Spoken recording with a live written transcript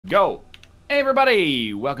Go. Hey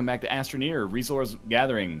everybody, welcome back to Astroneer Resource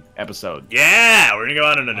Gathering episode. Yeah, we're gonna go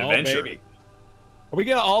on an adventure. Baby. Are we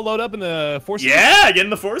gonna all load up in the four-seater? Yeah, get in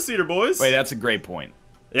the four-seater, boys. Wait, that's a great point.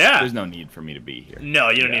 Yeah. There's no need for me to be here. No,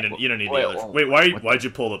 you don't need it. You don't need wait, the others. wait, Wait, why'd you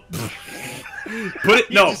pull the? Put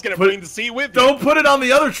it. No, You're just gonna put bring it, the seat with you. Don't put it on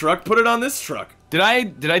the other truck. Put it on this truck. Did I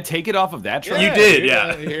take it off of that truck? You did,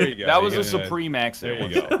 yeah. Here you go. That was a supreme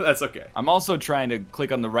accident. There you go. That's okay. I'm also trying to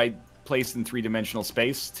click on the right place in three-dimensional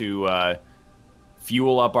space to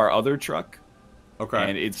fuel up our other truck. Okay.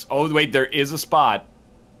 And it's wait, there is a spot.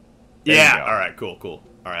 There Yeah. All right. Cool.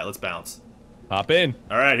 All right. Let's bounce. Hop in.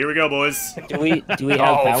 All right. Here we go, boys. Do we have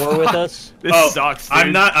power with us? This sucks,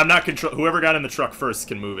 dude. I'm not control. Whoever got in the truck first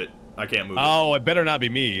can move it. I can't move it. Oh, it better not be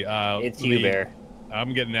me. It's you, Bear.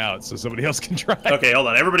 I'm getting out, so somebody else can try. Okay, hold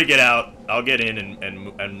on. Everybody get out. I'll get in and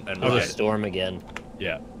move Oh, it. storm again.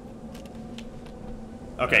 Yeah.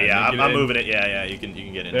 Okay, yeah, I'm moving it. Yeah, you can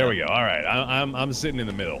get in. There we go. All right, I'm sitting in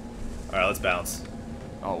the middle. All right, let's bounce.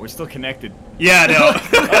 Oh, we're still connected. Yeah,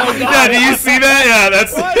 no. Yeah, do you see that? Yeah,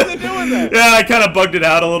 that's. Why is it doing that? Yeah, I kind of bugged it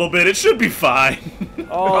out a little bit. It should be fine.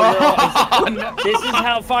 Oh, no. This is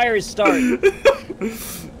how fires start.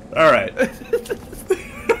 All right.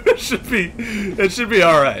 It should be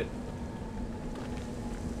all right.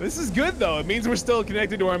 This is good though. It means we're still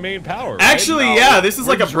connected to our main power. Right? Actually, No, yeah, this is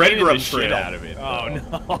like a draining the breadcrumb shit trail. out of it.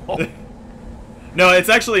 Oh no. No, it's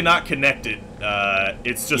actually not connected.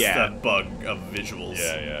 It's just Yeah. a bug of visuals.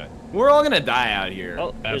 Yeah. We're all gonna die out here.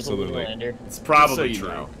 Oh, there's a Absolutely. lunar lander. It's probably Just so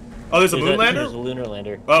you true. know. Oh, there's a moon There's lander? a lunar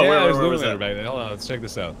lander. Oh, yeah, where there's was Lunar that? back there. Hold on, let's check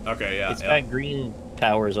this out. Okay, yeah. It's yeah. got green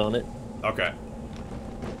towers on it. Okay.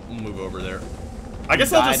 We'll move over there. I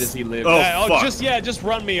guess He I'll died just. as he lived. Oh, fuck. just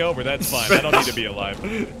run me over. That's fine. I don't need to be alive.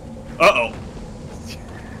 Uh-oh.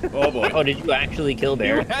 Oh, boy. Oh, did you actually kill You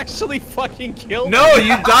Bear? actually fucking killed me. No,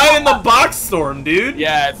 you die in the box storm, dude.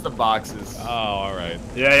 Yeah, it's the boxes. Oh, all right.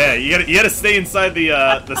 Yeah. You gotta stay inside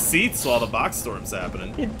the seats while the box storm's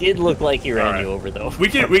happening. It did look like he ran Alright. you over, though. We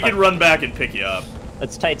can run back and pick you up.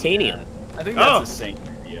 That's titanium. I think that's Oh. a sane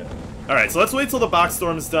idea. All right, so let's wait till the box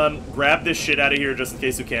storm's done. Grab this shit out of here just in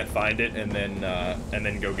case we can't find it, and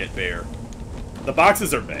then go get Baer. The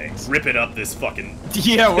boxes are bags. Ripping up this fucking.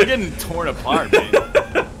 Yeah, we're getting torn apart, man.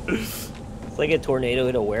 It's like a tornado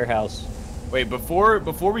hit a warehouse. Wait, before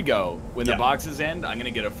we go, when Yeah. the boxes end, I'm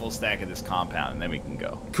gonna get a full stack of this compound, and then we can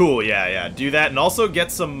go. Cool, yeah. Do that, and also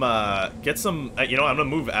get some. You know, I'm gonna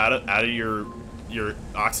move out of your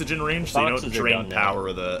oxygen range, so you Boxes don't are drain done now.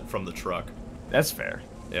 power from the truck. That's fair.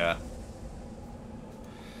 Yeah.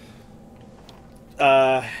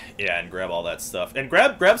 Yeah, and grab all that stuff, and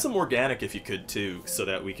grab some organic if you could too, so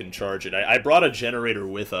that we can charge it. I brought a generator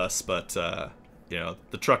with us, but you know,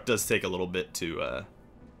 the truck does take a little bit to.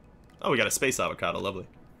 Oh, we got a space avocado, lovely.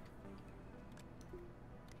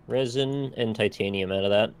 Resin and titanium out of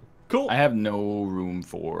that. Cool. I have no room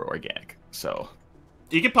for organic, so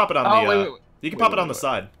You can pop it on Oh, the. wait. You can Wait, pop wait, it on the wait.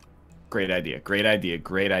 side. great idea.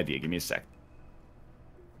 Give me a sec.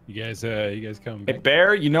 You guys come. Hey,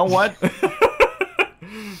 Bear, you know what?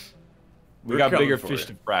 We We're got coming bigger for fish you.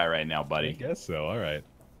 to fry right now, I buddy. guess so. All right.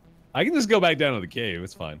 I can just go back down to the cave.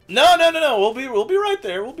 It's fine. No. We'll be right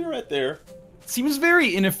there. We'll be right there. Seems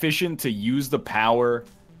very inefficient to use the power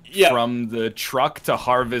Yeah. from the truck to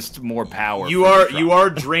harvest more power. You from the are truck. you are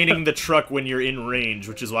draining the truck when you're in range,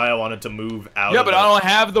 which is why I wanted to move out. Yeah, of but the- I don't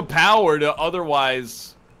have the power to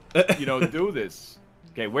otherwise, do this.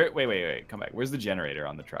 Okay, wait, come back. Where's the generator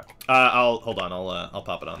on the truck? I'll hold on. I'll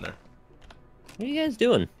pop it on there. What are you guys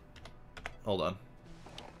doing? Hold on.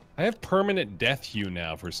 I have permanent death hue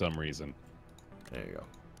now for some reason. There you go.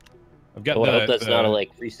 I've got Oh, I the, hope that's not a, like,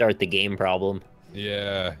 restart the game problem.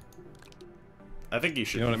 Yeah. I think you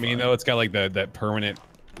should. You know what I be mean, fine. though? It's got like that permanent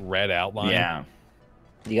red outline. Yeah.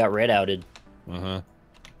 You got red outed. Uh-huh.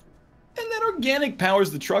 And that organic powers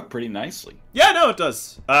the truck pretty nicely. Yeah, no, it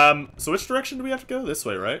does. So which direction do we have to go? This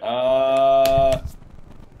way, right?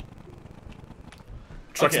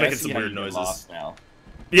 Truck's okay, I making see some how weird you get noises. lost now.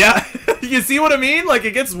 Yeah, you see what I mean? Like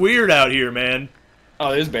it gets weird out here, man.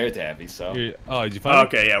 Oh, there's Bear Taffy, so. Oh, did you find it?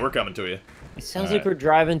 Okay, yeah, we're coming to you. It sounds Alright. like we're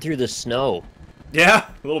driving through the snow. Yeah,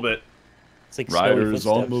 a little bit. It's like snowy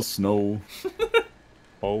footsteps. snow.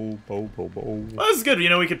 Bo. Well, this is good. You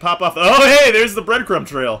know, we could pop off. Oh, hey, there's the breadcrumb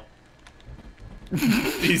trail. Do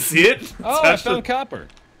you see it? It's Oh, I actually- found copper.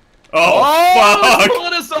 Oh,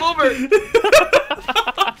 pulling us over!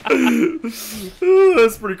 fuck! Ooh,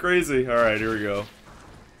 that's pretty crazy. All right, here we go.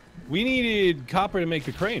 We needed copper to make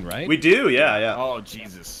the crane, right? We do, yeah. Oh,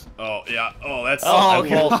 Jesus. Oh, yeah. Oh, that's Oh,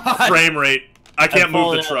 well, God. frame rate. I can't I'm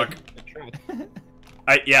move the falling out truck. of the truck.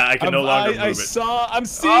 I can no longer move it. I'm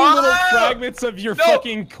seeing little fragments of your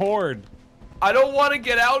fucking cord. I don't want to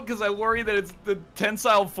get out because I worry that it's the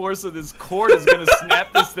tensile force of this cord is going to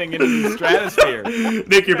snap this thing into the stratosphere.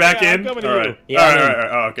 Nick, you're back in? I'm coming All to right. you. All Yeah, right.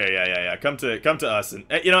 Oh, okay, yeah. Come to us. And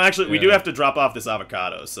you know, actually, we do have to drop off this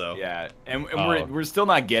avocado, so. Yeah, and Oh. we're still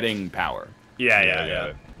not getting power.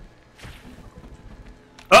 Yeah.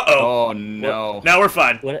 Uh-oh. Oh, no. Now we're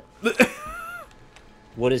fine. What?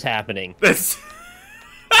 What is happening? This.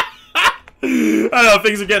 I don't know,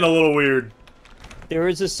 things are getting a little weird. There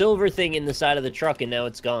was a silver thing in the side of the truck, and now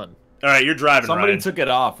it's gone. All right, you're driving, Somebody Ryan. took it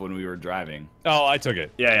off when we were driving. Oh, I took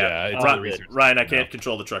it. Yeah. It's Oh, on good. research. Ryan, I can't No.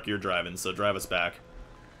 control the truck. You're driving, so drive us back.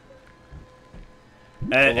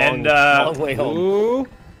 It's And a long way home. Ooh.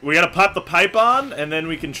 we gotta pop the pipe on, and then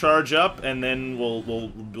we can charge up, and then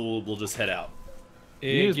we'll just head out.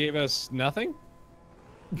 It gave us nothing?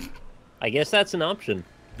 I guess that's an option.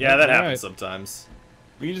 Yeah, that All happens right. sometimes.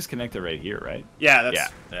 We can just connect it right here, right? Yeah,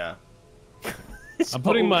 yeah. I'm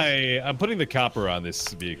putting the copper on this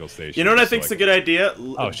vehicle station. You know what I just so think's a good idea?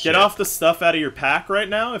 Oh, Get shit. off the stuff out of your pack right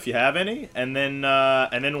now, if you have any, and then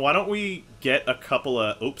why don't we get a couple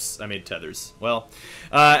of... Oops, I made tethers. Well,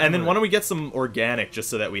 and then why don't we get some organic just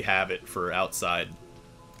so that we have it for outside?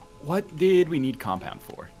 What did we need compound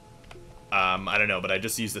for? I don't know, but I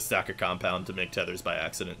just used a stack of compound to make tethers by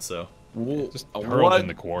accident, so... Just hurled in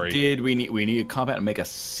the quarry. Did we need? We need a compound to make a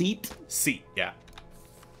seat. Seat, yeah.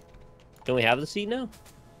 Don't we have the seat now?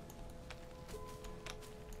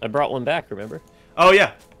 I brought one back, remember? Oh,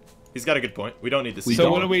 yeah. He's got a good point. We don't need the seat.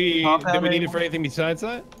 So what do we Compound need it anymore? for anything besides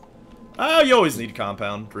that? Oh, you always need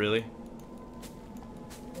compound, really.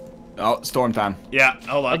 Oh, storm time. Yeah,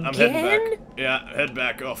 hold on. I'm heading Again? back. Yeah, head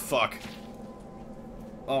back. Oh, fuck.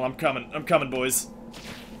 Oh, I'm coming. I'm coming, boys.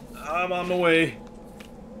 I'm on the way.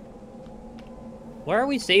 Why are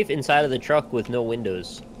we safe inside of the truck with no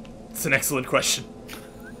windows? It's an excellent question.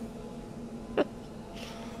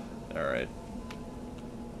 Alright.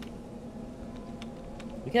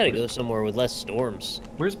 We gotta go somewhere with less storms.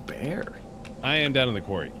 Where's Baer? I am down in the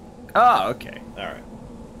quarry. Oh, okay. Alright.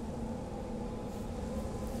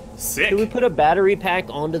 Sick. Can we put a battery pack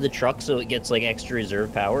onto the truck so it gets like extra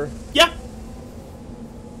reserve power? Yeah,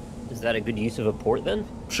 Is that a good use of a port then?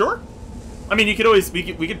 sure. I mean, you could always we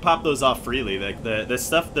could pop those off freely. Like the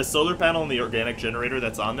stuff, the solar panel and the organic generator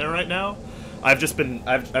that's on there right now. I've just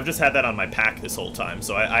had that on my pack this whole time,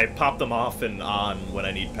 so I pop them off and on when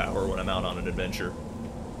I need power when I'm out on an adventure.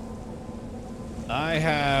 I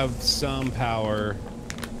have some power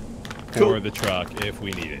for Cool. the truck if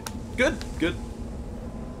we need it. Good, good.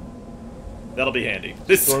 That'll be handy.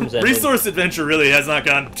 This Storm's ending. resource adventure really has not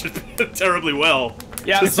gone terribly well.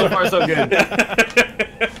 Yeah, so far so good.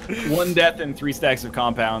 1 death and 3 stacks of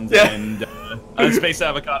compounds Yeah. and a space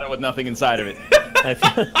avocado with nothing inside of it.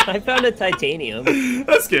 I found a titanium.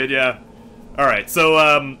 That's good, yeah. All right, so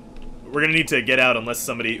we're gonna need to get out unless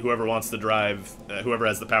whoever wants to drive, whoever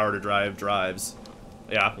has the power to drive, drives.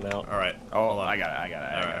 Yeah. No. All right. Oh, Hold on. I got it.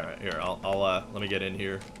 All right. Here, I'll let me get in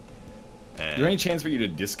here. And, Is there any chance for you to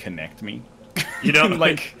disconnect me? you know,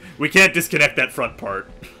 like- we can't disconnect that front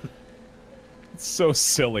part. It's so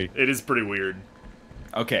silly. It is pretty weird.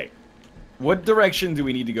 Okay. What direction do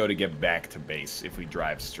we need to go to get back to base if we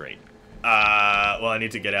drive straight? Well, I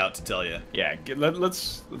need to get out to tell you. Yeah,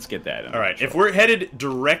 let's get that. All right, if we're headed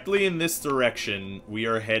directly in this direction, we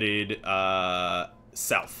are headed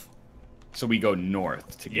south. So we go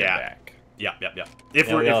north to get Yeah. back. Yeah. If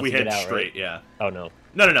Yeah, we all we have to head get out, straight, right? yeah. Oh no.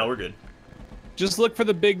 No, we're good. Just look for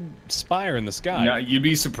the big spire in the sky. No, you'd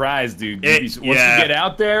be surprised, dude. Once you yeah. get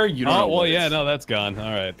out there, you don't know Oh, well, what it yeah, is. no, that's gone. All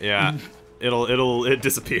right. Yeah, it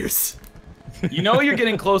disappears. You know you're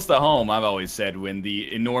getting close to home, I've always said, when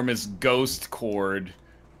the enormous ghost cord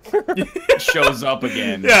shows up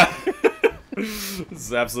again. Yeah, this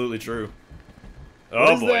is absolutely true. What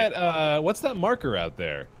Oh is boy. that? What's that marker out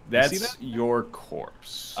there? You see That's that? your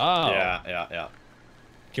corpse. Oh. Yeah.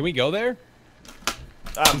 Can we go there?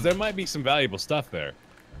 'Cause there might be some valuable stuff there.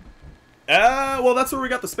 Well, that's where we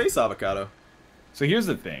got the space avocado. So here's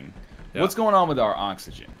the thing. Yeah. What's going on with our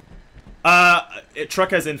oxygen?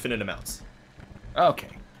 Truck has infinite amounts. Okay.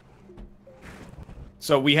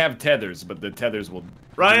 So we have tethers, but the tethers will do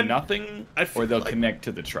Ryan, nothing, I feel or they'll like- connect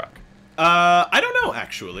to the truck. I don't know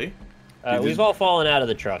actually. We've all fallen out of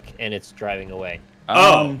the truck and it's driving away.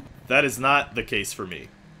 That is not the case for me.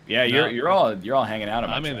 Yeah, No. you're all hanging out.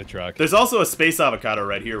 I'm in the truck. There's also a space avocado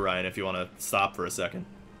right here, Ryan. If you want to stop for a second,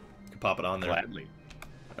 you can pop it on there. Gladly.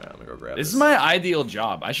 All right, let me go grab This is my ideal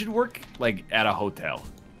job. I should work like at a hotel,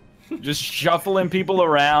 just shuffling people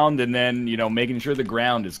around and then making sure the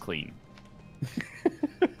ground is clean.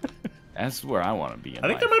 That's where I want to be in I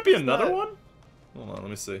think life. there might be another one. Hold on, let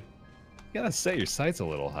me see. You gotta set your sights a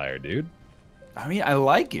little higher, dude. I mean, I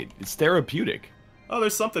like it. It's therapeutic. Oh,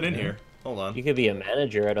 there's something in here. Hold on. You could be a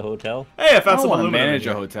manager at a hotel. Hey, I I found don't some want to aluminum. manage in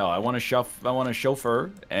a here. hotel. I want a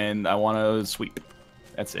chauffeur, and I want to sweep.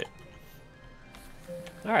 That's it.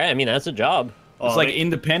 All right, I mean that's a job. It's like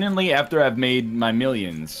independently after I've made my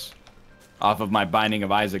millions off of my Binding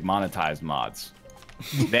of Isaac monetized mods.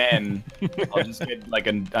 Then I'll just get like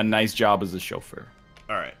a nice job as a chauffeur.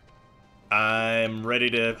 All right. I'm ready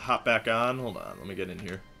to hop back on. Hold on, let me get in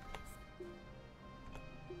here.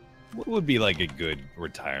 What would be like a good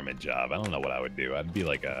retirement job? I don't know what I would do. I'd be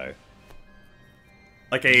like a...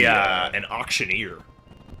 An auctioneer.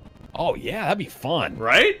 Oh, yeah, that'd be fun.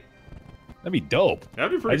 Right? That'd be dope.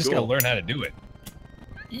 That'd be pretty I just cool. gotta learn how to do it.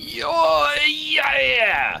 Yo,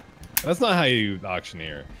 yeah. That's not how you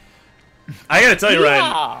auctioneer. I gotta tell you,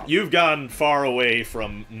 Yeah. Ryan, you've gone far away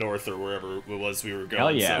from north or wherever it was we were going.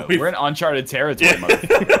 Hell yeah, so we've- we're in uncharted territory,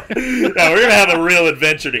 motherfucker. yeah, we're gonna have a real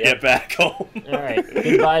adventure to get back home. All right,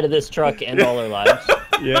 goodbye to this truck and all our lives.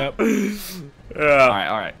 Yep. Yeah.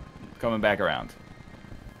 All right, coming back around.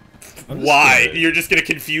 Why? You're just gonna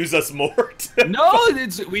confuse us more? No,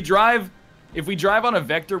 we drive. If we drive on a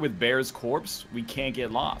vector with Baer's corpse, we can't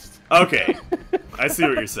get lost. Okay, I see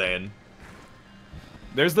what you're saying.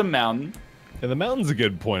 There's the mountain. Yeah, the mountain's a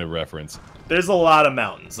good point of reference. There's a lot of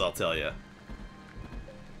mountains, I'll tell you.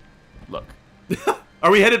 Look.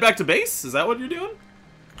 Are we headed back to base? Is that what you're doing?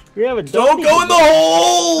 We have a Don't go in the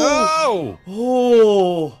hole! Oh!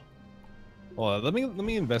 Oh, Well, let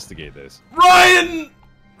me investigate this. Ryan!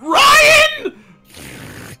 Ryan!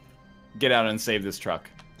 Get out and save this truck.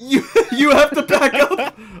 You have to back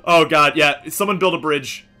up. Oh god, yeah. Someone build a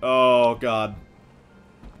bridge. Oh god.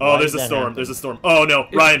 Oh, Why there's did a that storm. happen? There's a storm. Oh no,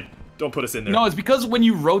 Ryan, don't put us in there. No, it's because when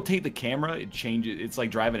you rotate the camera, it changes. It's like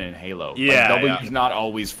driving in Halo. Yeah, Like, yeah. W's not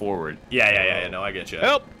always forward. Yeah. No, I get you.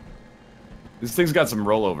 Help! This thing's got some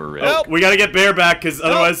rollover risk. Help! We gotta get Baer back, because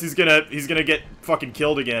otherwise he's gonna get fucking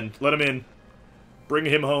killed again. Let him in. Bring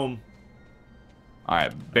him home. All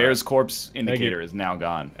right, Baer's corpse indicator you. is now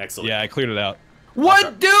gone. Excellent. Yeah, I cleared it out.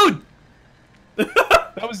 What, dude?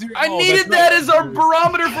 That was your... I oh, needed that's that right. as our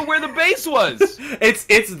barometer for where the base was.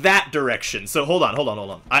 It's that direction. So hold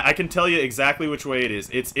on. I can tell you exactly which way it is.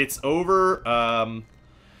 It's over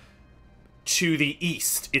to the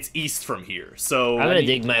east. It's east from here. So I'm gonna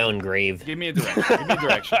dig my own grave. Give me a direction. Give me a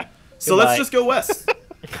direction. so let's Goodbye. just go west.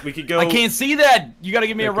 We could go. I can't see that. You gotta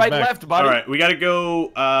give me a come right, back. left, buddy. All right, we gotta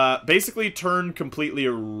go. Basically, turn completely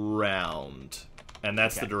around, and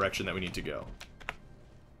that's the Okay. direction that we need to go.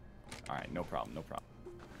 All right, no problem, no problem.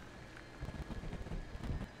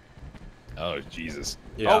 Oh, Jesus.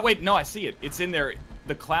 Yeah. Oh wait, no, I see it. It's in there.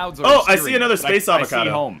 The clouds are. Oh, I obscuring see another it, but space I avocado. see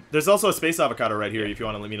home. There's also a space avocado right here. If you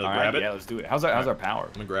want to let me know, All grab right, it. yeah, let's do it. How's our power?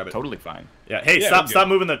 I'm gonna grab it. Totally fine. Yeah. Hey, Yeah, stop we're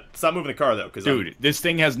moving the car though, because Dude, this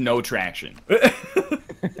thing has no traction.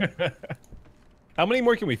 How many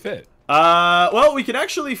more can we fit? Well, we can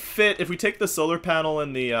actually fit if we take the solar panel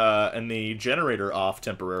and the generator off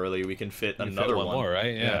temporarily. We can fit We can another fit one more,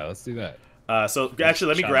 right? Yeah, Yeah. let's do that. So actually,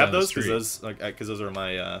 let me Shot grab down the those because street. those are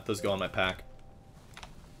my those go on my pack.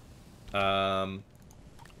 Let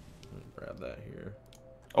me grab that here.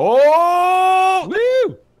 Oh!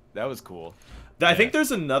 Woo! That was cool. I think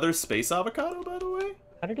there's another space avocado, by the way.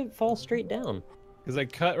 How did it fall straight down? Because I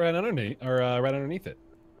cut right underneath, or right underneath it.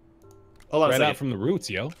 Hold on a Right second. out from the roots,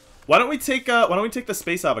 yo. Why don't we take the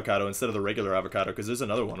space avocado instead of the regular avocado? Because there's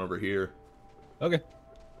another one over here. Okay.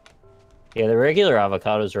 Yeah, the regular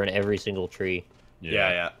avocados are in every single tree.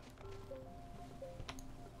 Yeah.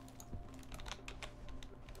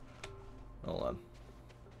 Hold on.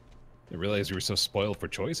 I realized you were so spoiled for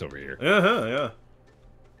choice over here. Yeah.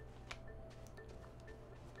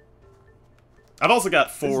 I've also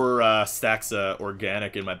got 4 stacks of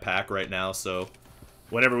organic in my pack right now, so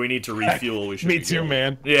whenever we need to refuel, we should. Me be too, good.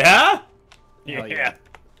 man. Yeah. Hell yeah.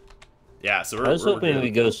 Yeah. So we're. I was we're hoping good.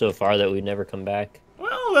 we'd go so far that we'd never come back.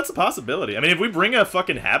 Well, that's a possibility. I mean, if we bring a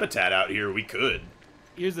fucking habitat out here, we could.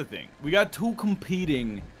 Here's the thing. We got 2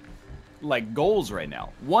 competing like goals right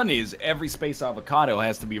now. One is every space avocado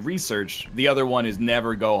has to be researched. The other one is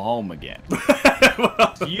never go home again.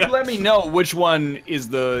 So you let me know which one is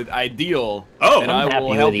the ideal. Oh, and I'm I happy will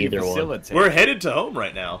with help you either one. facilitate. We're headed to home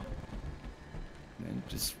right now. And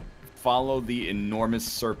just follow the enormous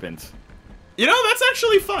serpent. You know, that's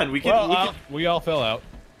actually fun. We can. Well, we all fell out.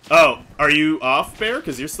 Oh, are you off, Baer?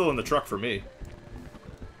 Because you're still in the truck for me.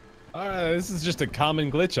 This is just a common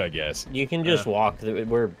glitch, I guess. You can just walk.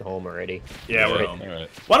 We're home already. Yeah, we're Right. home. All right.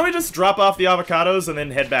 Why don't we just drop off the avocados and then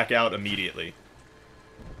head back out immediately?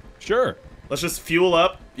 Sure. Let's just fuel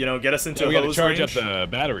up. you know, get us into we a gotta hose charge range. up the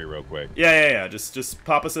battery real quick. Yeah. Just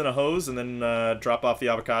pop us in a hose and then drop off the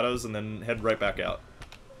avocados and then head right back out.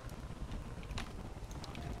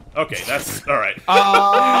 Okay, that's all right. All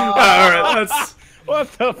right, that's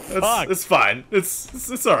What the fuck? it's fine.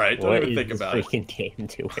 It's all right. Don't even think about it. What is this freaking game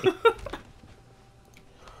doing?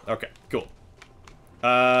 Okay, cool.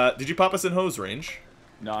 Did you pop us in hose range?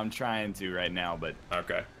 No, I'm trying to right now, but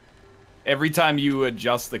Okay. every time you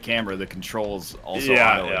adjust the camera, the controls also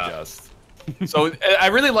Yeah, auto-adjust. So I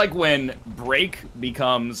really like when brake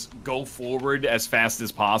becomes go forward as fast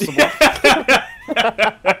as possible. Yeah,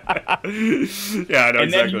 I know And exactly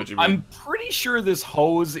then what you mean. I'm pretty sure this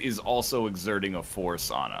hose is also exerting a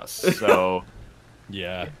force on us. So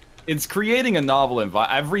Yeah. it's creating a novel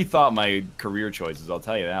environment. I've rethought my career choices, I'll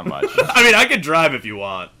tell you that much. I mean, I could drive if you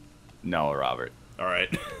want. No, Robert. All right.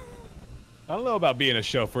 I don't know about being a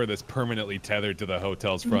chauffeur that's permanently tethered to the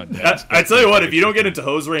hotel's front desk. I tell you what, if you don't get into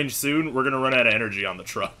hose range soon, we're gonna run out of energy on the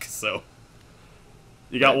truck. So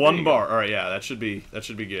you got Yeah, one there you bar. All right, yeah, that should be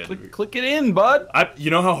good. Click it in, bud.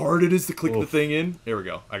 You know how hard it is to click the Oof. thing in? Here we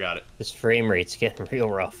go. I got it. This frame rate's getting real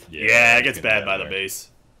rough. Yeah, it gets get bad that by the there. base.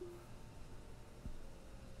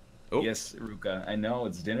 Oh. Yes, Ruka. I know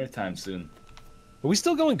it's dinner time soon. Are we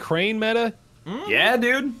still going crane meta? Yeah,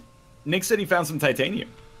 dude. Nick said he found some titanium.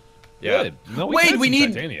 Yeah. Good. No, Wait, found we some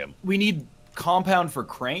need titanium. we need compound for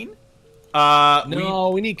crane. No,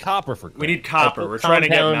 we need copper for crane. We need copper. I put We're trying to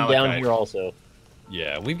get compound down malachite. here also.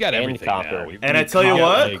 Yeah, we've got And everything copper. now. And I tell you Compound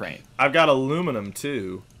what, for crane. I've got aluminum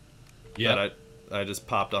too. Yeah. That I just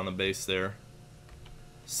popped on the base there.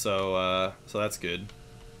 So that's good.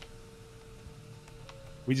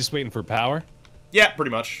 We just waiting for power? Yeah,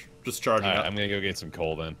 pretty much. Just charging Alright, up. I'm gonna go get some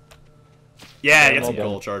coal then. Yeah, Yeah, get some well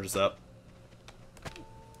coal done. charges up.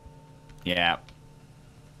 Yeah.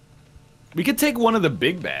 We could take one of the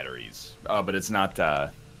big batteries, but it's not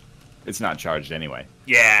charged anyway.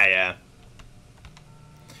 Yeah.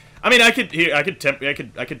 I mean, I could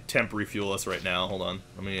temp refuel us right now. Hold on.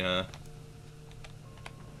 Let me can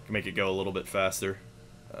make it go a little bit faster.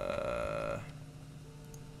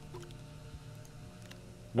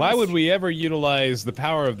 Why would we ever utilize the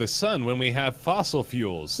power of the sun when we have fossil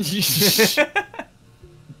fuels?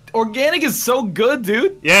 Organic is so good,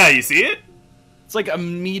 dude. Yeah, you see it? It's like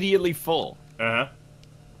immediately full. Uh-huh.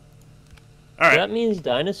 All right. That means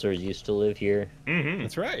dinosaurs used to live here. Mm-hmm.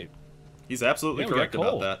 That's right. He's absolutely Yeah, we got correct about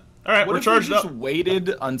coal. that. All right, What we're if we charged just up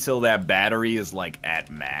waited until that battery is like at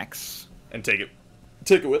max? and take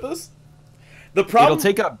it with us. The problem It'll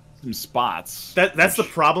take up some spots. that's the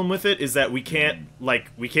problem with it is that we can't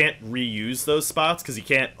reuse those spots because you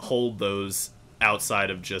can't hold those outside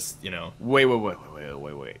of just, you know. Wait,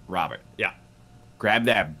 Robert. Yeah. Grab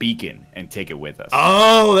that beacon and take it with us.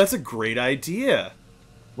 Oh, that's a great idea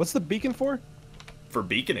What's the beacon for? for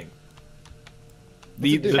beaconing.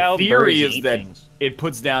 the How theory birds is eat that things. it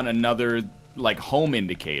puts down another like home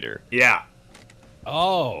indicator. Yeah.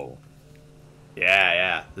 Oh.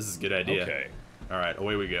 Yeah. This is a good idea. Okay. All right,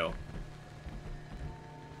 away we go.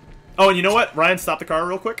 Oh, and you know what? Ryan, stop the car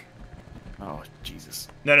real quick. Oh, Jesus.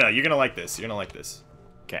 No, you're gonna like this. You're gonna like this.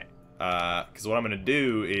 Okay. Because what I'm gonna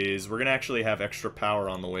do is we're gonna actually have extra power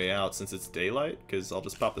on the way out since it's daylight. Because I'll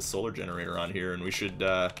just pop the solar generator on here, and we should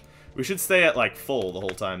stay at like full the whole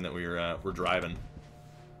time that we're driving.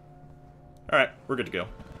 All right, we're good to go.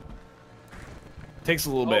 Takes a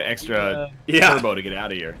little bit extra Yeah. turbo to get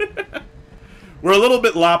out of here. We're a little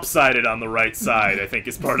bit lopsided on the right side, I think,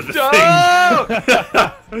 is part of the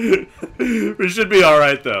thing. We should be all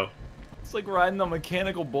right though. It's like riding a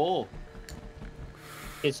mechanical bull.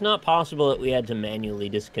 It's not possible that we had to manually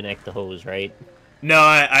disconnect the hose, right? No,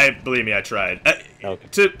 I believe me, I tried. Okay.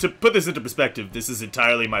 To put this into perspective, this is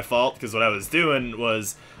entirely my fault because what I was doing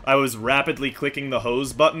was I was rapidly clicking the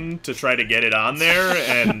hose button to try to get it on there,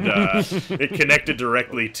 and it connected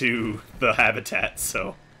directly to the habitat.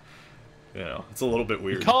 So, you know, it's a little bit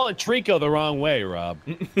weird. Call it Trico the wrong way, Rob.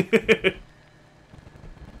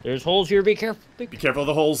 There's holes here, be careful. Be careful of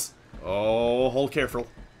the holes. Oh, hold careful.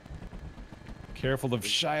 Careful of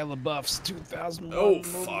Shia LaBeouf's 2001 Oh,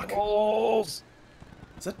 fuck. holes.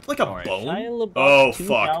 Is that like a Alright. bone? Shia LaBeouf, Oh,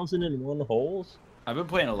 fuck. 2001 holes? I've been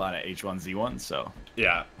playing a lot of H1Z1, so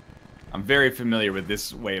Yeah. I'm very familiar with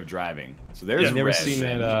this way of driving. So there's Yeah, You never red. seen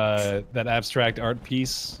that abstract art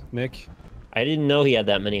piece, Nick? I didn't know he had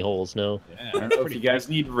that many holes, no. Yeah, I don't know if you guys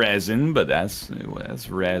need resin, but that's We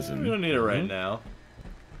resin. don't need it right now.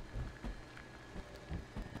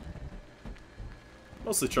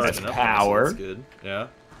 Mostly charging That's up. power. That's good. Yeah.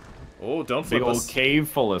 Oh, don't Big flip old us. cave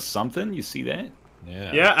full of something. You see that?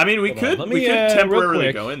 Yeah. Yeah, I mean, we Hold on, could let we me, could real temporarily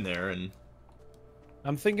quick. go in there and.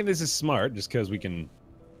 I'm thinking this is smart, just because we can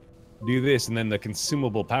do this, and then the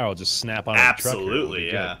consumable power will just snap on the truck. Absolutely,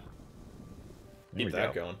 yeah. There we Keep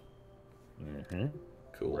that go. going. Mm-hmm.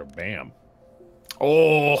 Cool. Bam.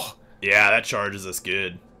 Oh, Yeah, that charges us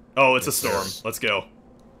good. Oh, it's a storm. Let's go.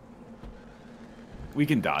 we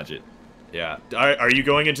can dodge it. Yeah. Are you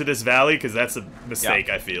going into this valley? Because that's a mistake,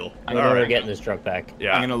 I feel. I'm never getting this truck back.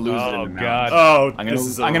 Yeah. I'm gonna lose it in Oh, the mountains. God. Oh,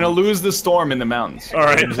 I'm gonna lose the storm in the mountains. All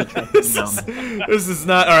right. This is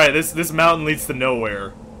not all right. This mountain leads to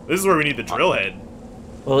nowhere. This is where we need the drill head.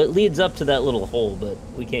 Well, it leads up to that little hole, but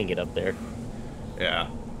we can't get up there. Yeah.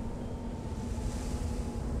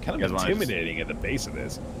 Kind You of guys wanna intimidating at the base of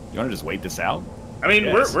this. You want to just wait this out? I mean,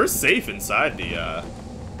 Yes. we're safe inside the.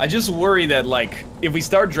 I just worry that like if we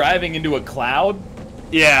start driving into a cloud,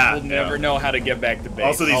 Yeah. we'll never know how to get back to base.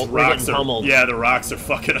 Also, these we're rocks getting are. pummeled. Yeah, the rocks are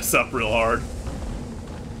fucking us up real hard.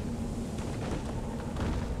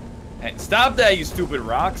 Hey, stop that, you stupid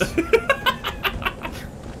rocks!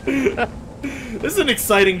 This is an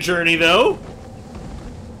exciting journey, though.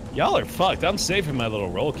 Y'all are fucked. I'm safe in my little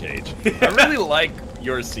roll cage. I really like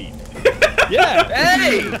your seat. Yeah.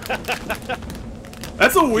 Hey!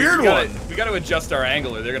 That's a weird one. We gotta adjust our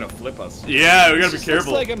angle or they're gonna flip us. Yeah, we gotta be It's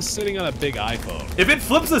careful. like I'm sitting on a big iPhone. If it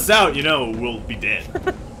flips us out, you know, we'll be dead.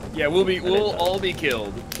 Yeah, we'll all be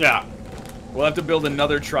killed. Yeah. We'll have to build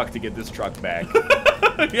another truck to get this truck back.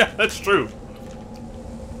 Yeah, that's true.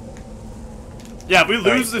 Yeah, if we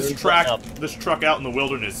lose there's this one up. truck out in the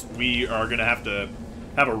wilderness, we are gonna have to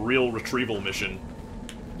have a real retrieval mission.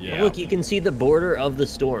 Yeah. Look, you can see the border of the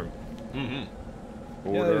storm.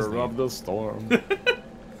 Mm-hmm. there's the- of the storm.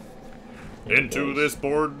 Into this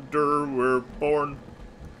border we're born.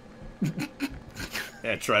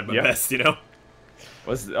 Yeah, I tried my Yep. best, you know.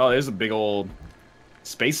 Oh, there's a big old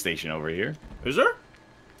space station over here. Is there?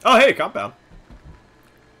 Oh, hey, compound.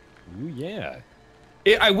 Ooh, yeah.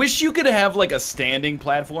 I wish you could have like a standing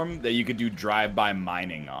platform that you could do drive-by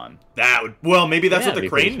mining on. That would. Well, maybe that's Yeah, what the it'd be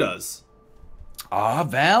pretty crane sweet. does. Ah,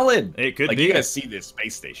 valid. It could like, be. you guys see this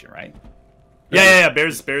space station, right? Yeah.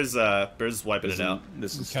 Bear's wiping This it out.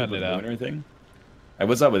 This is Cutting stupid it out. lunar thing. Hey,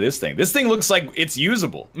 what's up with this thing? This thing looks like it's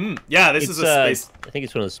usable. Yeah, this It's, is a space. I think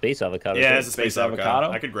it's one of the space avocados. Yeah, right? it's a space Space avocado.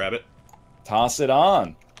 avocado? I could grab it. Toss it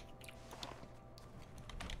on.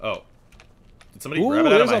 Oh. Did somebody Ooh, grab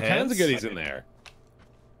it out of there's my all hands? kinds of goodies in there.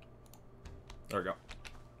 There we go.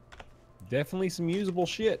 Definitely some usable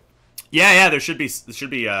shit. Yeah, there should be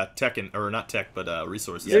tech in, or not tech, but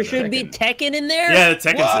resources. There in should be Tekken in there? Yeah, the Tekken's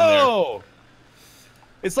in there. Whoa!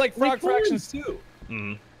 It's like Frog Like fun. Fractions 2.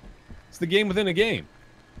 Mm. It's the game within a game.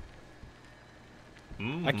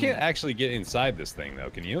 Mm. I can't actually get inside this thing, though.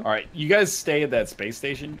 Can you? All right, you guys stay at that space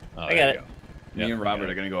station. Oh, I there got you it. go. Me Yep, and I Robert got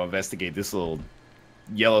are it. gonna go investigate this little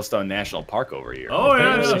Yellowstone National Park over here. Oh,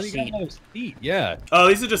 yeah, there's yeah. a So you got seed. those feet, yeah. Oh,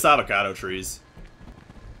 these are just avocado trees.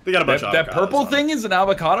 They got a bunch of that avocados purple on them. thing is an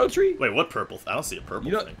avocado tree. Wait, what purple? I don't see a purple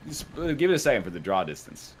You don't. thing. Just, give it a second for the draw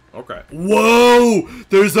distance. Okay. Whoa!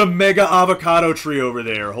 There's a mega avocado tree over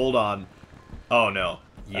there. Hold on. Oh no.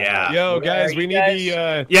 Yeah. Yo, Where guys, are we you need guys?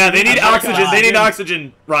 the. Yeah, they need I'm oxygen. gonna They need die.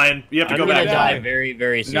 oxygen. Ryan, you have to I'm go gonna back die down. very,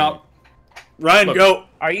 very soon. No, Ryan, Look. go.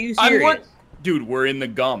 Are you I'm serious? what? Dude, we're in the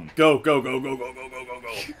gum. Go, go, go, go, go, go, go, go,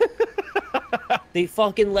 go. They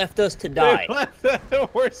fucking left us to die.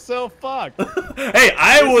 We're so fucked. Hey,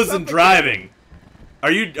 I wasn't driving.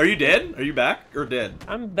 Are you dead? Are you back or dead?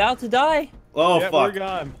 I'm about to die. Oh yeah, we're fuck.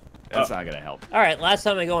 gone. That's not gonna help. All right, last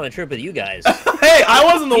time I go on a trip with you guys. Hey, I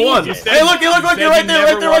wasn't the one. Jesus. Hey, look, you're right there, right there,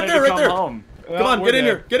 right there, right there. Home. Come on, get in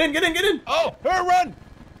here. Get in, get in, get in. Oh, run!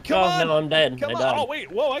 Come Oh, on! no, I'm dead. Come I on! died. Oh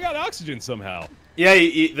wait, whoa! I got oxygen somehow. Yeah,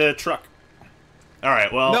 the truck. All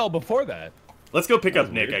right, well, No, before that, let's go pick up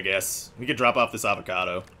was Nick, weird. I guess. We could drop off this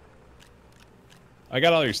avocado. I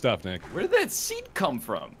got all your stuff, Nick. Where did that seed come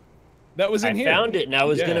from? That was I in here. found it and I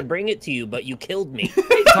was Yeah. gonna bring it to you, but you killed me.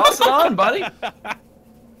 Hey, toss it on, buddy.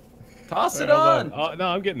 Toss it Hold on. Oh, no,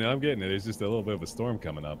 I'm getting it. I'm getting it. There's just a little bit of a storm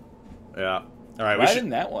coming up. Yeah. All right, we Ride should. in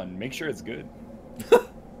that one. Make sure it's good.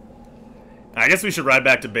 I guess we should ride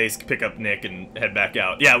back to base, pick up Nick, and head back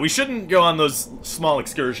out. Yeah, we shouldn't go on those small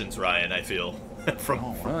excursions, Ryan. I feel.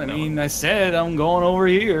 Well, I mean, I said I'm going over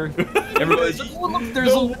here. Everybody's like, oh, look, there's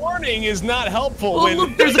The a warning is not helpful oh, when.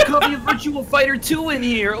 look, there's a copy of Virtual Fighter 2 in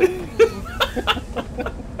here. You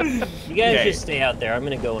guys Okay. just stay out there. I'm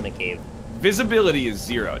gonna go in a cave. Visibility is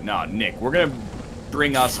 0. No, Nick, we're gonna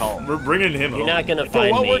bring us home. We're bringing him You're home. not gonna For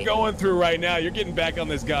find what me. we're going through right now, you're getting back on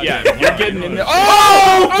this goddamn. Yeah, you're getting in there.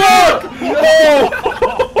 Oh, fuck!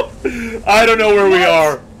 No! I don't know where we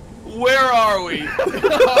are. Where are we?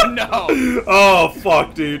 Oh no! Oh,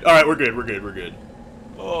 fuck, dude. All right, we're good. We're good. We're good.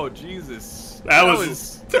 Oh Jesus! That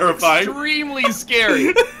was terrifying. Extremely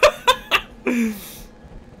scary.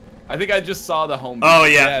 I think I just saw the home. Oh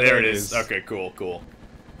beacon. yeah, there it is. Okay, cool. The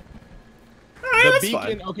That's beacon.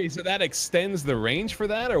 fine. Okay, so that extends the range for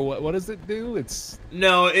that, or what does it do? It's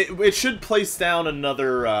No, it should place down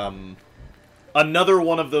another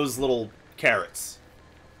one of those little carrots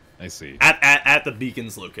I see. at the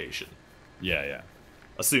beacon's location, Yeah.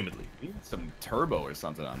 assumedly. We need some turbo or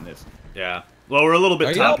something on this. Yeah. Well, we're a little Are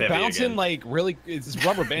bit you all top heavy bouncing again. like really? It's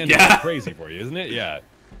rubber banding Yeah. like crazy for you, isn't it? Yeah.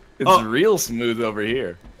 It's Oh. real smooth over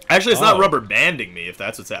here. Actually, it's not Oh. rubber banding me if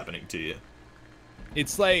that's what's happening to you.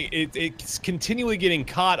 It's like it's continually getting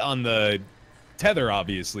caught on the tether,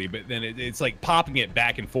 obviously, but then it's like popping it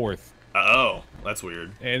back and forth. Oh, that's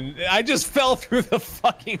weird. And I just fell through the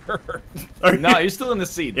fucking earth. No, you're still in the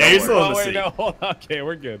seat. Yeah, don't you're still worry. in the wait, seat. no, hold on. Okay,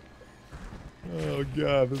 we're good. Oh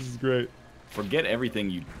god, this is great. Forget everything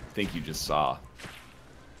you think you just saw.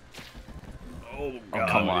 Oh, Oh,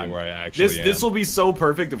 come on. Where I actually This will be so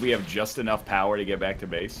perfect if we have just enough power to get back to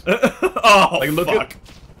base. Oh, Like, look fuck.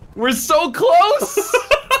 We're so close!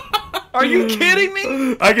 Are you kidding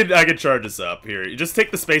me? I could charge us up here. You just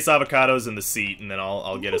take the space avocados in the seat, and then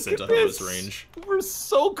I'll get us Look into at hose this. range. We're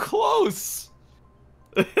so close.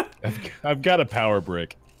 I've got a power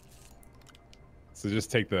brick. So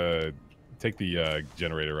just take the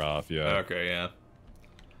generator off. Yeah. Okay, yeah.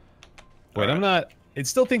 Wait, I'm not. It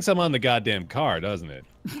still thinks I'm on the goddamn car, doesn't it?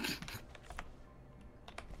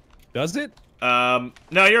 Does it? No,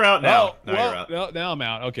 you're out now. Oh, Now well, you're out. no, now I'm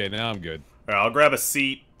out. Okay, now I'm good. All right, I'll grab a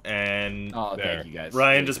seat, and Oh, There. thank you guys.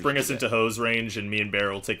 Ryan, Really just bring us appreciate into hose range, and me and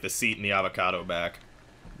Baer will take the seat and the avocado back.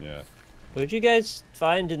 Yeah. What'd you guys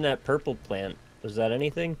find in that purple plant? Was that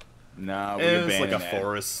anything? it. Nah, we It's like a abandoned that.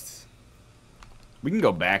 forest. We can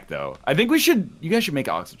go back though. I think we should. You guys should make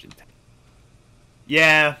oxygen tank.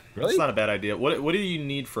 Yeah, Really? that's not a bad idea. What do you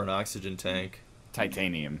need for an oxygen tank?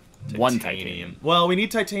 Titanium. One titanium. Well, we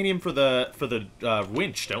need titanium for the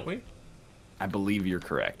winch, don't we? I believe you're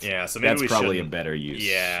correct. Yeah, so maybe that's we probably shouldn't. a better use.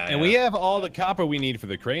 Yeah. And we have all the copper we need for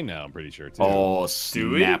the crane now, I'm pretty sure, too. Oh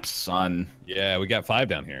Do we? snap, son! Yeah, we got 5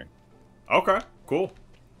 down here. Okay, cool.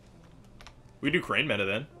 We do crane meta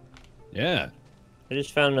then. Yeah. I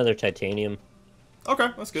just found another titanium. Okay,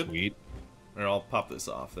 that's good. Sweet. Or I'll pop this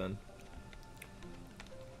off then.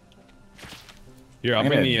 Here, I'll I'm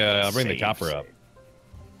bring gonna the save, copper up.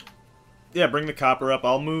 Yeah, bring the copper up.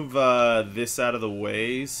 I'll move this out of the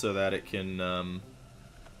way so that it can. I'm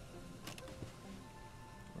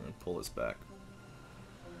gonna pull this back.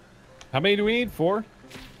 How many do we need? 4?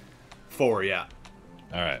 4, yeah.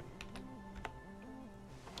 All right.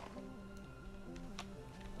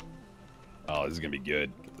 Oh, this is gonna be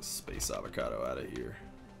good. Get the space avocado out of here.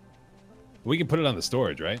 We can put it on the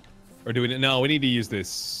storage, right? Or do we? No, we need to use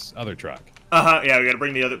this other truck. Yeah, we gotta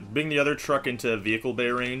bring the other truck into vehicle bay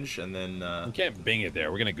range, and then. We can't bing it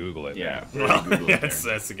there. We're gonna Google it. Yeah. there. Well, Google yeah, it there.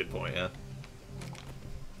 that's a good point. Yeah.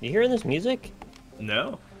 You hearing this music?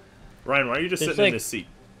 No. Ryan, why are you just It's sitting in like- this seat?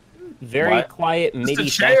 Very What? quiet a MIDI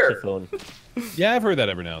chair. saxophone. Yeah, I've heard that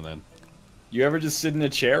every now and then. You ever just sit in a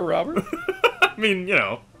chair, Robert? I mean, you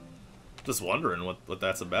know, just wondering what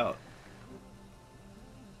that's about.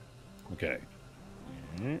 Okay.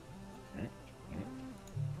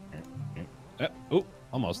 Oh,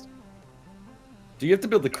 almost. Do you have to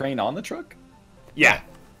build the crane on the truck? Yeah.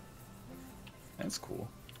 That's cool.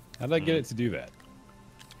 How did I get it to do that?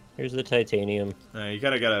 Here's the titanium. You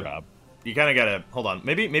gotta. Rob, You kind of gotta. Hold on.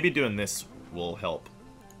 Maybe doing this will help.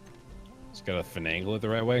 just gotta finagle it the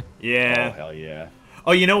right way. Oh Yeah. hell yeah!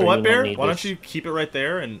 Oh, you know Or what, you Bear? won't need Why don't this. you keep it right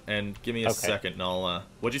there and give me a Okay. second, and I'll.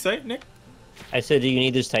 What'd you say, Nick? I said, do you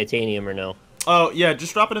need this titanium or no? Oh yeah,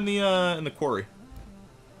 just drop it in the quarry.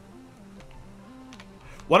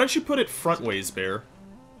 Why don't you put it front ways, Bear?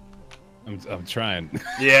 I'm trying.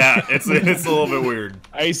 Yeah, it's a little bit weird.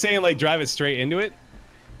 Are you saying like drive it straight into it?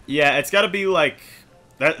 Yeah, it's got to be like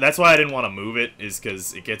that. That's why I didn't want to move it, is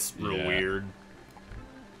because it gets real Yeah. weird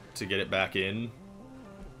to get it back in.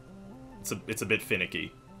 It's a bit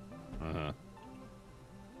finicky. Uh-huh.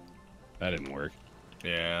 That didn't work.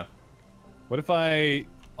 Yeah. What if I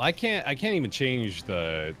can't even change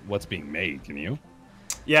the what's being made, can you?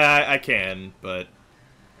 Yeah, I can, but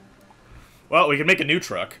well, we can make a new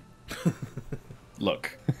truck.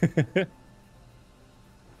 Look,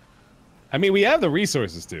 I mean, we have the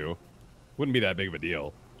resources to. Wouldn't be that big of a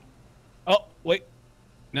deal. Oh, wait.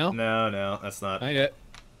 No? No, that's not. Not yet.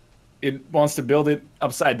 it wants to build it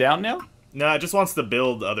upside down now. No, it just wants to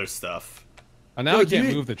build other stuff. Oh, now No, I can't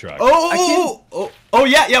you- move the truck. Oh,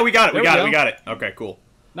 yeah, we got it. There We got we it. We go. got it. Okay, cool.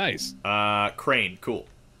 Nice. Crane, cool.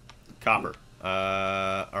 Copper.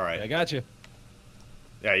 All right. I got you.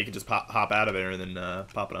 Yeah, you can just hop out of there and then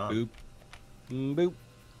pop it on. Boop. Boop.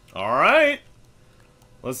 All right.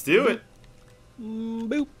 Let's do it.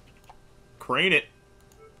 Boop. Crane it.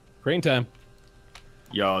 Crane time.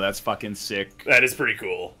 Yo, that's fucking sick. That is pretty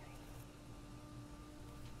cool.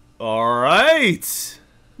 All right.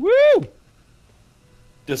 Woo!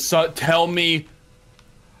 Just tell me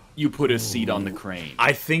you put a seat on the crane.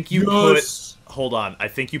 I think you Yes. put... Hold on. I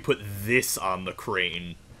think you put this on the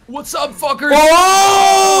crane. What's up, fuckers?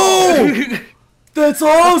 Oh! That's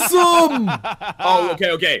awesome! Oh,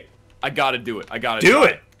 okay. I gotta do it. I gotta Do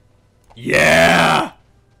it! Yeah!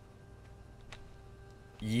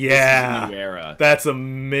 This is a Yeah. new era. That's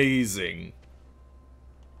amazing.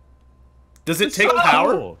 Does it That's take so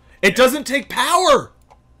power? cool. It doesn't take power!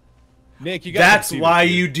 Nick, you got That's why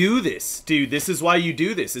you do this. Dude, this is why you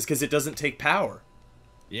do this, is because it doesn't take power.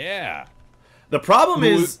 Yeah. The problem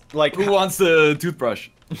is, like... Who wants the toothbrush?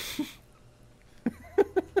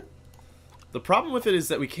 The problem with it is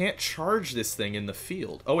that we can't charge this thing in the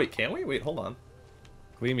field. Oh, wait, can we? Wait, hold on.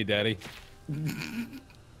 Clean me, daddy.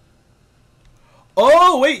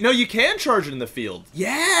 Oh, wait, no, you can charge it in the field.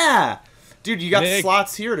 Yeah! Dude, you got Nick,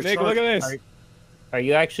 slots here to Nick, charge. look at this. Are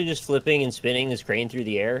you actually just flipping and spinning this crane through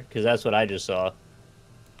the air? Because that's what I just saw.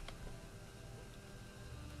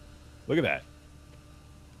 Look at that.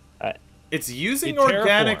 It's using It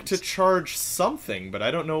organic to terraforms. charge something, but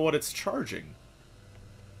I don't know what it's charging.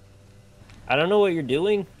 I don't know what you're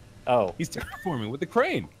doing. Oh. He's terraforming with the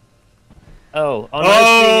crane. Oh, on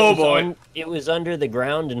Oh, my screen, boy. It was under the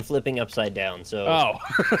ground and flipping upside down, so... Oh.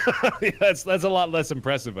 that's a lot less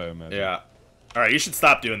impressive, I imagine. Yeah. All right, you should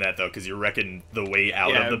stop doing that, though, because you're wrecking the way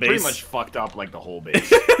out Yeah, of the base. pretty much fucked up like the whole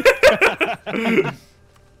base.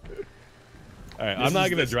 All right, I'm not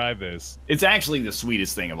going to drive this. It's actually the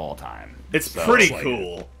sweetest thing of all time. It's So, pretty like,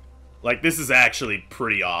 cool. Like, this is actually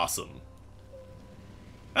pretty awesome.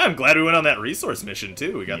 I'm glad we went on that resource mission,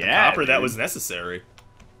 too. We got the Yeah, copper that dude. was necessary.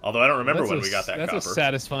 Although I don't remember when we got that That's copper. a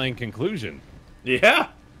satisfying conclusion. Yeah.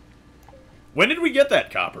 When did we get that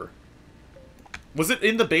copper? Was it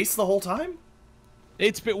in the base the whole time?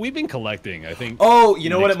 We've been collecting, I think. Oh, you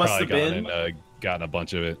know what Nick's it must have probably been? gone and, gotten a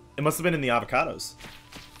bunch of it. It must have been in the avocados.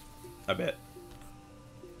 I bet.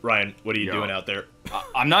 Ryan, what are you Yo. doing out there?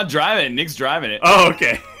 I'm not driving it. Nick's driving it. Oh,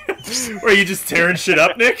 okay. Were you just tearing shit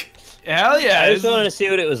up, Nick? Hell yeah. I This just wanted is to see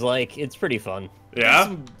what it was like. It's pretty fun. Yeah?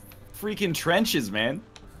 some freaking trenches, man.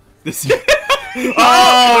 This...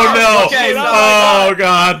 oh, no! Okay, oh,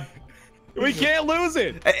 God. We can't lose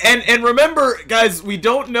it. And remember, guys, we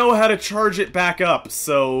don't know how to charge it back up,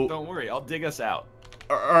 so... Don't worry, I'll dig us out.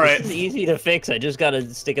 Alright. It's easy to fix. I just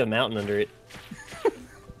gotta stick a mountain under it.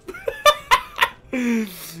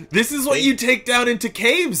 This is what you take down into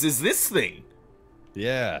caves, is this thing.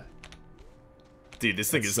 Yeah. Dude,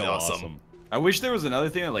 this thing That's is so awesome. I wish there was another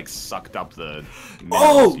thing that like sucked up the.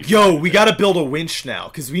 Oh, minerals. yo, we gotta build a winch now,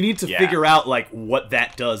 because we need to Yeah. figure out, like, what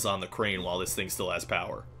that does on the crane while this thing still has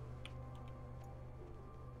power.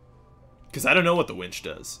 Because I don't know what the winch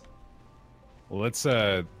does. Well, let's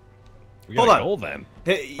we Hold got a on. goal then.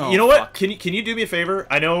 Hey, Oh, you know what? fuck. Can you do me a favor?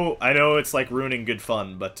 I know it's like ruining good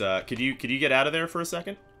fun, but could you get out of there for a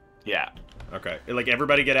second? Yeah. Okay. Like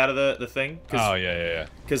everybody get out of the thing? Oh yeah.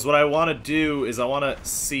 Because what I want to do is I want to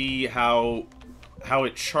see how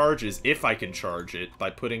it charges, if I can charge it, by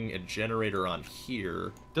putting a generator on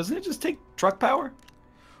here. Doesn't it just take truck power?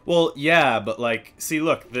 Well, yeah, but like, see,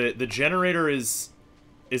 look, the generator is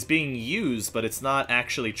being used, but it's not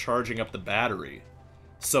actually charging up the battery.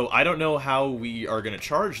 So I don't know how we are going to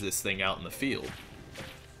charge this thing out in the field.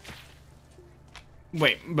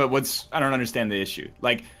 Wait, but I don't understand the issue.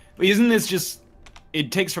 Like, isn't this just,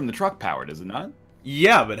 it takes from the truck power, does it not?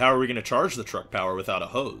 Yeah, but how are we going to charge the truck power without a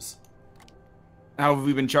hose? How have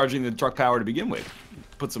we been charging the truck power to begin with?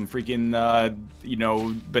 Put some freaking,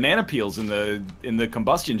 banana peels in the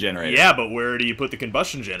combustion generator. Yeah, but where do you put the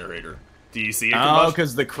combustion generator? Do you see a Oh, combustion?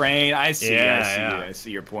 because the crane. I see. Yeah. I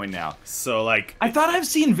see your point now. So, like... I thought I've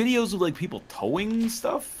seen videos of like people towing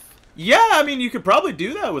stuff. Yeah, I mean, you could probably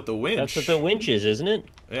do that with the winch. That's what the winch is, isn't it?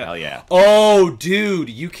 Yeah. Hell yeah. Oh, dude,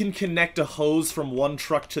 you can connect a hose from one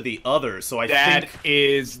truck to the other, so I That think...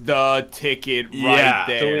 is the ticket Yeah. right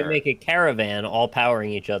there. So we make a caravan all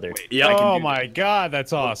powering each other. Yeah, I can Oh do my god,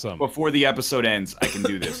 that's awesome. Before the episode ends, I can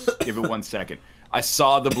do this. Give it 1 second. I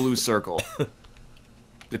saw the blue circle.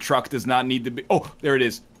 The truck does not need to be... Oh, there it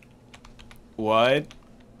is. What?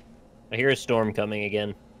 I hear a storm coming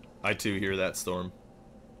again. I, too, hear that storm.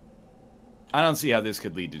 I don't see how this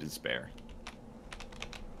could lead to despair.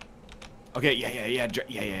 Okay,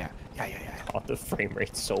 yeah. Oh, the frame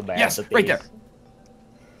rate's so bad. Yes, at right these. there.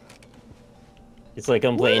 It's like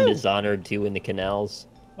I'm playing Dishonored 2 in the canals.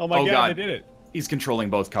 Oh my Oh, god, God. they did it. He's controlling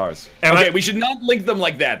both cars. Am Okay, I- we should not link them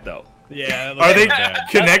like that, though. Yeah. Are they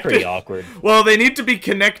That's connected? pretty awkward. Well, they need to be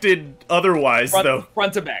connected otherwise, though.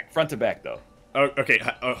 Front to back, though. Oh, okay,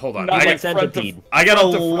 hold on. Not Like like centipede. I gotta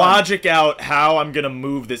front to front. logic out how I'm gonna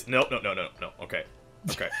move this. No. Okay.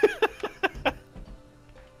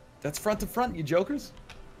 That's front to front, you jokers.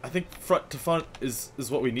 I think front to front is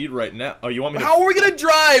what we need right now. Oh, you want me to? How are we gonna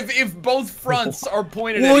drive if both fronts are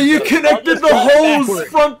pointed at Well, each you other? connected the drive hose backward.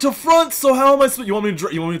 front to front, so how am I? You want me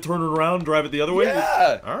to turn it around, and drive it the other way?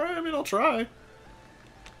 Yeah. All right. I mean, I'll try.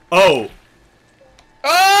 Oh.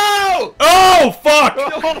 Oh! Oh fuck!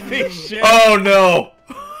 Holy shit! Oh no!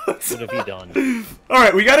 What have you done? All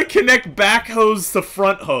right, we gotta connect back hose to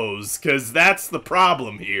front hose, cause that's the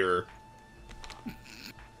problem here.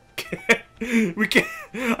 We can't.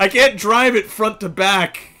 I can't drive it front to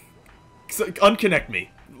back. So, unconnect me.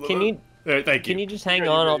 Can you? Thank you. Can you just hang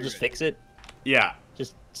on? I'll just fix it. Yeah.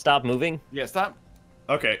 Just stop moving. Yeah, stop.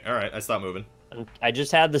 Okay. All right. I stopped moving. I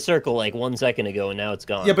just had the circle like 1 second ago, and now it's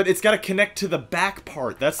gone. Yeah, but it's got to connect to the back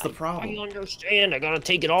part. That's the I problem. understand. I gotta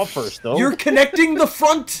take it off first, though. You're connecting the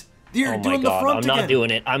front. You're Oh my doing god! the front I'm again. not doing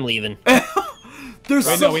it. I'm leaving. There's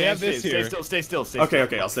Wait, so. no, we have this Stay here. still, stay still, stay Okay, still.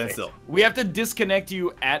 okay, I'll stand still. We have to disconnect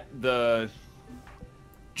you at the...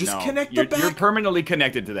 Just No, connect the you're, back. You're permanently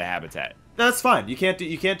connected to the habitat. That's fine. You can't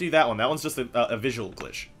do that one. That one's just a visual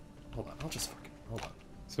glitch. Hold on. I'll just fucking hold on.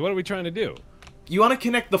 So what are we trying to do? You want to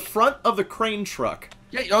connect the front of the crane truck.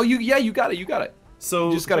 Yeah, oh, you got it, you got it. So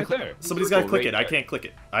You just gotta right click there. somebody's got to circle click right it. I there. can't click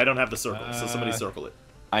it. I don't have the circle, so somebody circle it.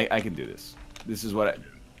 I can do this. This is what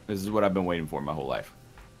I've been waiting for my whole life.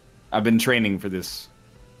 I've been training for this.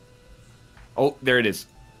 Oh, there it is.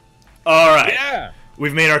 All right. Yeah.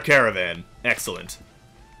 We've made our caravan. Excellent.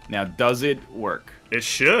 Now, does it work? It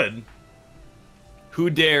should. Who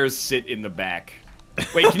dares sit in the back?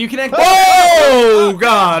 Wait, can you connect? Oh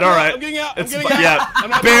God! All right. I'm getting out. I'm It's getting fi- out. yeah. I'm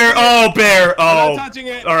not Bear. touching it. Oh, Bear. I'm Oh. not touching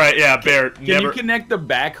it. All right. Yeah, Bear. Can Never. you connect the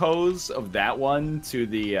back hose of that one to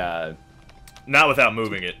the Not without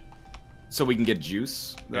moving it. so we can get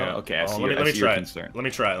juice? No? Yeah. Okay, I Oh, see, let me I see try your it. concern. Let me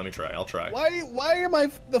try. I'll try. Why am I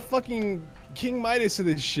the fucking King Midas of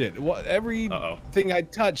this shit? What everything I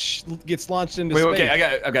touch gets launched into Wait, space.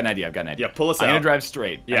 okay, I've got an idea. Yeah, pull us I'm out. gonna drive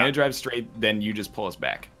straight. Yeah. I'm gonna drive straight. Then you just pull us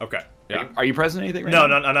back. Okay. Yeah. Are you pressing anything right No,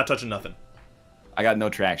 now? no, I'm not touching nothing. I got no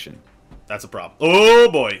traction. That's a problem.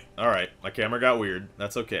 Oh boy. All right. My camera got weird.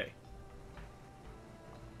 That's okay.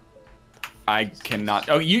 I cannot.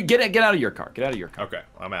 Oh, you get out of your car. Get out of your car. Okay.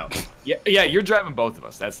 I'm out. Yeah. You're driving both of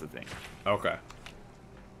us. That's the thing. Okay.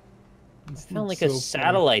 I found like a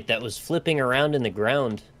satellite that was flipping around in the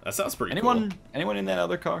ground. That sounds pretty Anyone cool. in that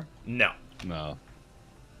other car? No. No.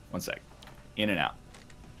 One sec. In and out.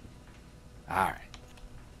 All right.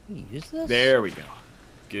 Can you use this? There we go.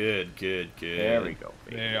 Good. There we go.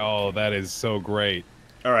 baby. Hey, oh, that is so great.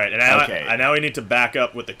 All right. And now, Okay. now we need to back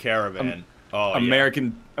up with the caravan. Oh, yeah.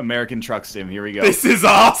 American Truck Sim. Here we go. This is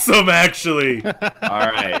awesome, actually. All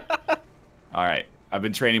right. All right. I've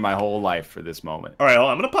been training my whole life for this moment. All right, hold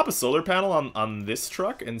on. I'm gonna pop a solar panel on this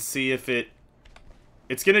truck and see if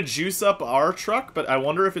it's gonna juice up our truck, but I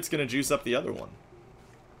wonder if it's gonna juice up the other one.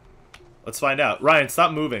 Let's find out. Ryan,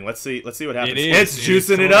 stop moving. Let's see what happens. It is. It's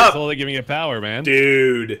juicing it slowly- up, Slowly giving it power, man.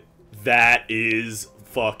 dude. That is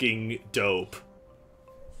fucking dope.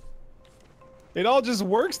 It all just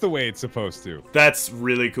works the way it's supposed to. That's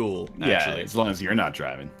really cool. Yeah, Actually. as long as you're not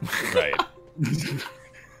driving. Right.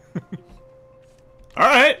 All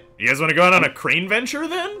right. You guys want to go out on a crane venture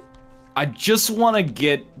then? I just want to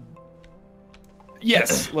get.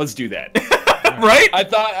 Yes, let's do that. Right?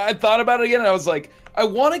 I thought about it again, and I was like, I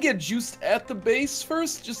want to get juiced at the base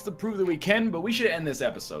first, just to prove that we can. But we should end this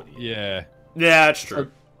episode here. Yeah. Yeah, that's true.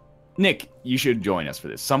 Nick, you should join us for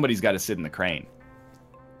this. Somebody's got to sit in the crane.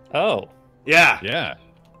 Oh. Yeah. Yeah.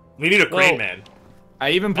 We need a crane Well- man.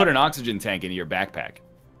 I even put an oxygen tank into your backpack.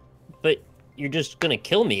 But you're just gonna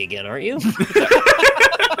kill me again, aren't you?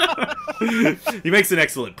 He makes an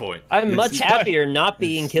excellent point. I'm much happier not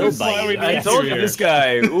being killed why by we you. need I told you here. this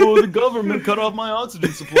guy. Oh, the government cut off my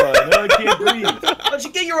oxygen supply. Now I can't breathe. Why don't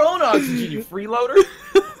you get your own oxygen, you freeloader?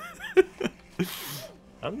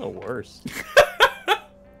 I'm the worst.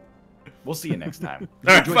 We'll see you next time.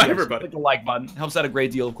 All right, Enjoy bye, the episode. everybody. Click the like button. Helps out a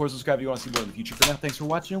great deal. Of course, subscribe if you want to see more in the future. For now, thanks for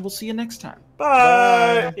watching, and we'll see you next time.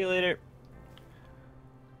 Bye. See you later.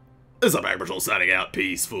 This is a Baer Patrol signing out.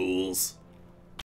 Peace, fools.